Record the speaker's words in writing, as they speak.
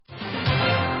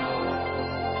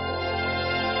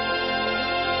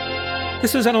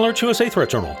This is an Alert USA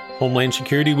Threat Journal, Homeland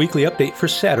Security Weekly Update for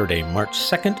Saturday, March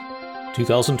 2nd,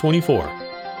 2024.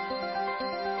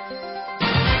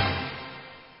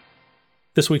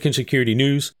 This week in security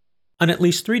news, on at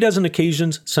least 36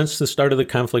 occasions since the start of the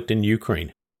conflict in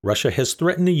Ukraine, Russia has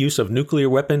threatened the use of nuclear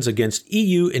weapons against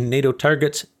EU and NATO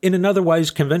targets in an otherwise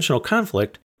conventional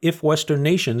conflict if Western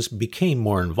nations became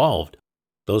more involved.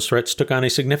 Those threats took on a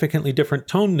significantly different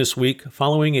tone this week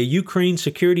following a Ukraine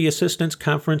Security Assistance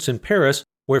Conference in Paris,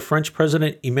 where French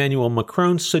President Emmanuel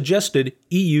Macron suggested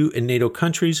EU and NATO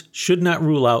countries should not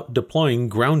rule out deploying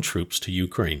ground troops to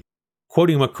Ukraine.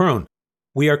 Quoting Macron,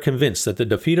 "We are convinced that the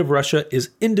defeat of Russia is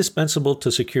indispensable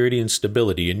to security and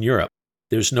stability in Europe.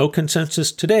 There's no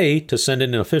consensus today to send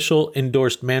an official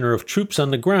endorsed manner of troops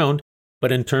on the ground,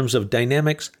 but in terms of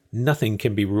dynamics, nothing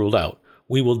can be ruled out.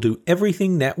 We will do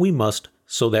everything that we must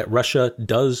so that Russia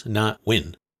does not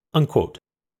win." Unquote.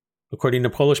 According to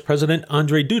Polish President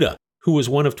Andrzej Duda, who was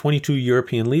one of 22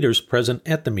 European leaders present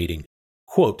at the meeting,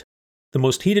 quote, "The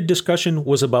most heated discussion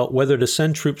was about whether to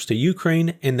send troops to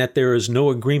Ukraine and that there is no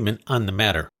agreement on the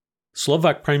matter."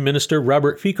 Slovak Prime Minister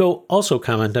Robert Fico also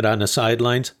commented on the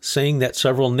sidelines, saying that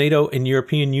several NATO and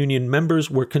European Union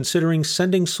members were considering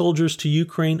sending soldiers to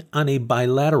Ukraine on a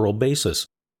bilateral basis.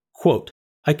 Quote,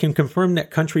 "I can confirm that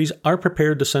countries are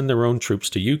prepared to send their own troops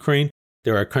to Ukraine.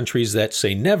 There are countries that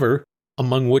say never,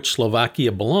 among which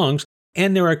Slovakia belongs,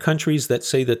 and there are countries that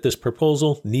say that this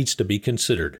proposal needs to be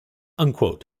considered."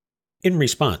 Unquote. In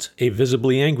response, a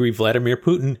visibly angry Vladimir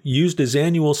Putin used his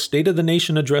annual State of the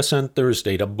Nation address on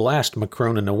Thursday to blast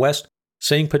Macron in the West,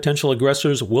 saying potential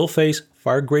aggressors will face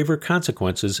far graver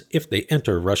consequences if they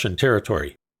enter Russian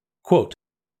territory. Quote,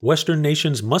 "Western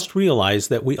nations must realize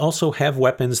that we also have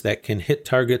weapons that can hit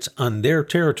targets on their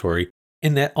territory,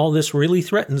 and that all this really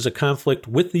threatens a conflict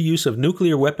with the use of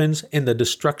nuclear weapons and the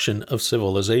destruction of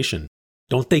civilization.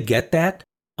 Don't they get that?"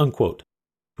 Unquote.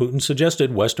 Putin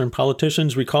suggested Western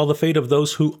politicians recall the fate of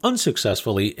those who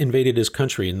unsuccessfully invaded his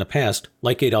country in the past,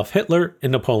 like Adolf Hitler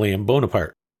and Napoleon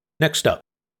Bonaparte. Next up,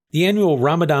 the annual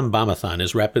Ramadan Bombathon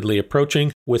is rapidly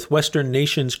approaching, with Western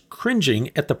nations cringing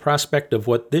at the prospect of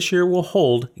what this year will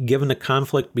hold given the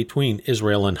conflict between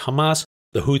Israel and Hamas,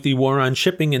 the Houthi war on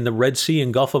shipping in the Red Sea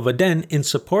and Gulf of Aden in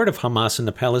support of Hamas and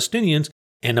the Palestinians,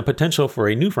 and the potential for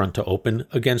a new front to open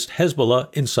against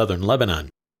Hezbollah in southern Lebanon.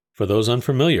 For those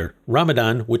unfamiliar,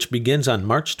 Ramadan, which begins on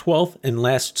March 12th and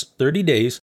lasts 30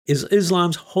 days, is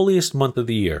Islam's holiest month of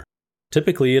the year.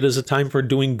 Typically, it is a time for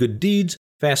doing good deeds,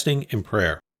 fasting, and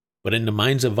prayer. But in the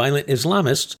minds of violent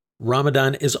Islamists,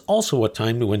 Ramadan is also a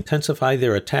time to intensify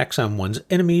their attacks on one's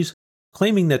enemies,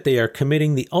 claiming that they are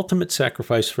committing the ultimate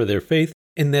sacrifice for their faith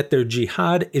and that their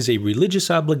jihad is a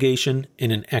religious obligation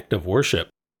and an act of worship.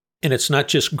 And it's not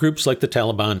just groups like the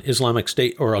Taliban, Islamic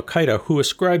State, or Al-Qaeda who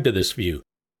ascribe to this view.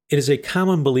 It is a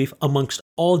common belief amongst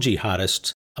all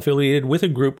jihadists, affiliated with a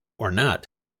group or not.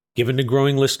 Given the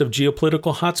growing list of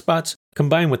geopolitical hotspots,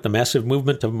 combined with the massive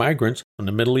movement of migrants from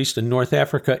the Middle East and North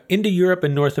Africa into Europe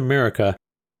and North America,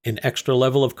 an extra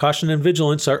level of caution and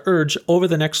vigilance are urged over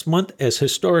the next month, as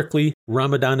historically,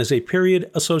 Ramadan is a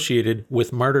period associated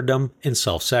with martyrdom and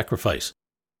self-sacrifice.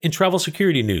 In travel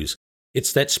security news,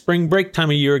 it's that spring break time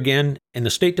of year again, and the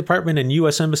State Department and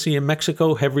U.S. Embassy in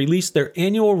Mexico have released their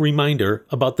annual reminder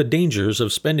about the dangers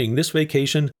of spending this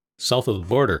vacation south of the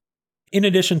border. In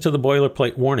addition to the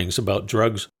boilerplate warnings about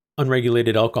drugs,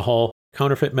 unregulated alcohol,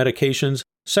 counterfeit medications,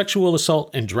 sexual assault,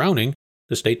 and drowning,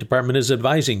 the State Department is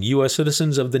advising U.S.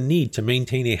 citizens of the need to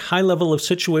maintain a high level of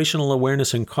situational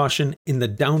awareness and caution in the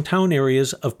downtown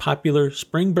areas of popular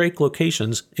spring break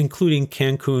locations, including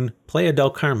Cancun, Playa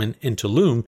del Carmen, and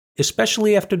Tulum,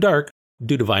 especially after dark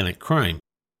due to violent crime.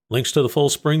 Links to the full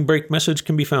spring break message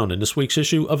can be found in this week's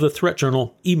issue of the Threat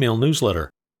Journal email newsletter.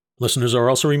 Listeners are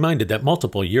also reminded that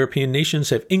multiple European nations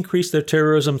have increased their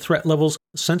terrorism threat levels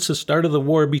since the start of the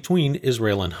war between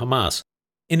Israel and Hamas.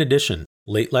 In addition,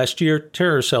 late last year,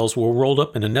 terror cells were rolled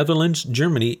up in the Netherlands,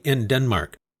 Germany, and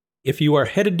Denmark. If you are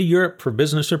headed to Europe for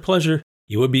business or pleasure,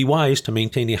 you would be wise to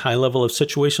maintain a high level of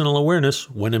situational awareness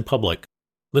when in public.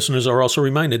 Listeners are also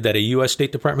reminded that a U.S.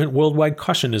 State Department worldwide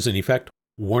caution is in effect,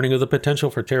 warning of the potential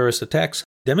for terrorist attacks,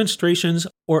 demonstrations,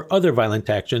 or other violent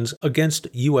actions against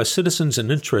U.S. citizens and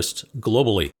interests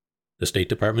globally. The State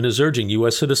Department is urging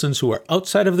U.S. citizens who are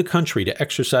outside of the country to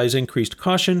exercise increased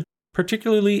caution,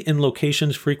 particularly in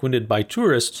locations frequented by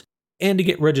tourists, and to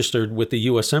get registered with the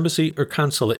U.S. Embassy or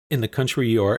consulate in the country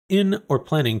you are in or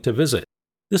planning to visit.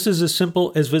 This is as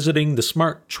simple as visiting the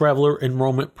Smart Traveler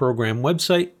Enrollment Program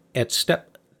website at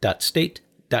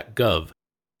step.state.gov.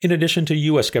 In addition to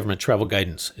U.S. government travel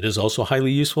guidance, it is also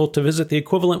highly useful to visit the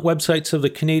equivalent websites of the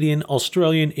Canadian,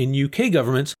 Australian, and UK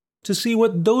governments to see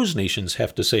what those nations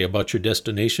have to say about your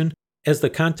destination, as the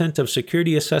content of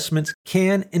security assessments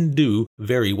can and do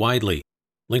vary widely.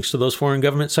 Links to those foreign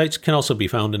government sites can also be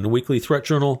found in the weekly Threat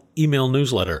Journal email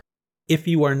newsletter. If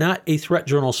you are not a Threat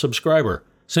Journal subscriber,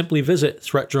 simply visit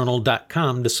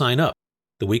threatjournal.com to sign up.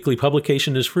 The weekly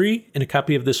publication is free, and a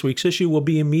copy of this week's issue will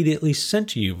be immediately sent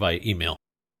to you via email.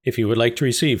 If you would like to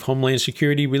receive Homeland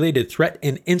Security-related threat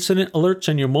and incident alerts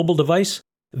on your mobile device,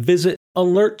 visit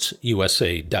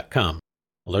alertsusa.com.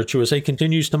 AlertsUSA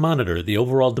continues to monitor the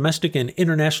overall domestic and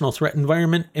international threat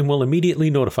environment and will immediately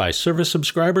notify service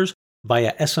subscribers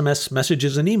via SMS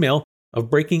messages and email of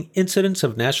breaking incidents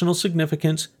of national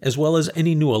significance, as well as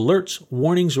any new alerts,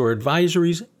 warnings, or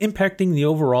advisories impacting the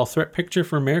overall threat picture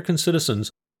for American citizens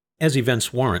as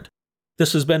events warrant.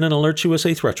 This has been an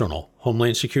AlertsUSA Threat Journal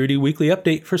Homeland Security Weekly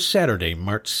Update for Saturday,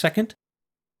 March 2nd,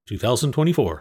 2024.